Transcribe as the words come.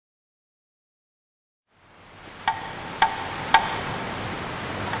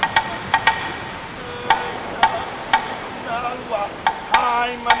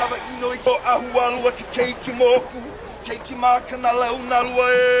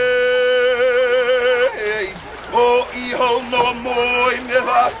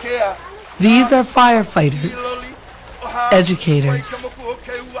These are firefighters, educators,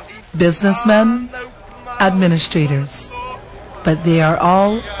 businessmen, administrators, but they are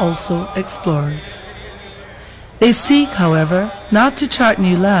all also explorers. They seek, however, not to chart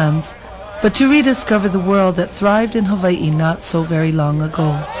new lands, but to rediscover the world that thrived in Hawaii not so very long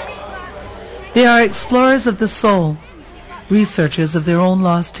ago. They are explorers of the soul, researchers of their own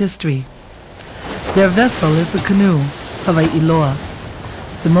lost history. Their vessel is a canoe, Hawai'i Loa,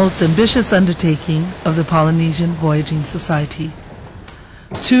 the most ambitious undertaking of the Polynesian Voyaging Society.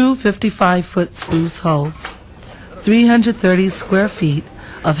 Two 55-foot spruce hulls, 330 square feet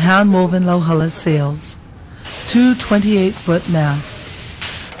of hand-woven lauhala sails, two 28-foot masts,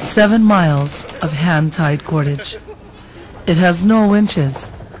 7 miles of hand-tied cordage. It has no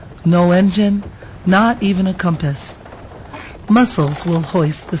winches, no engine, not even a compass. Muscles will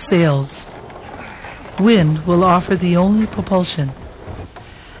hoist the sails. Wind will offer the only propulsion.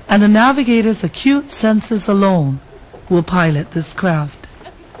 And a navigator's acute senses alone will pilot this craft.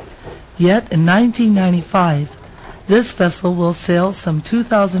 Yet in 1995, this vessel will sail some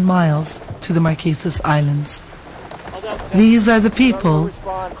 2,000 miles to the Marquesas Islands. These are the people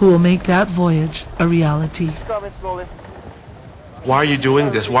who will make that voyage a reality. Why are you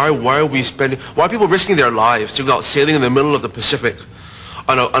doing this? Why are people risking their lives to go out sailing in the middle of the Pacific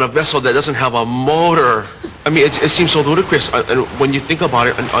on a vessel that doesn't have a motor? I mean, it seems so ludicrous when you think about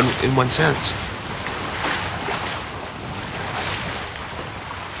it in one sense.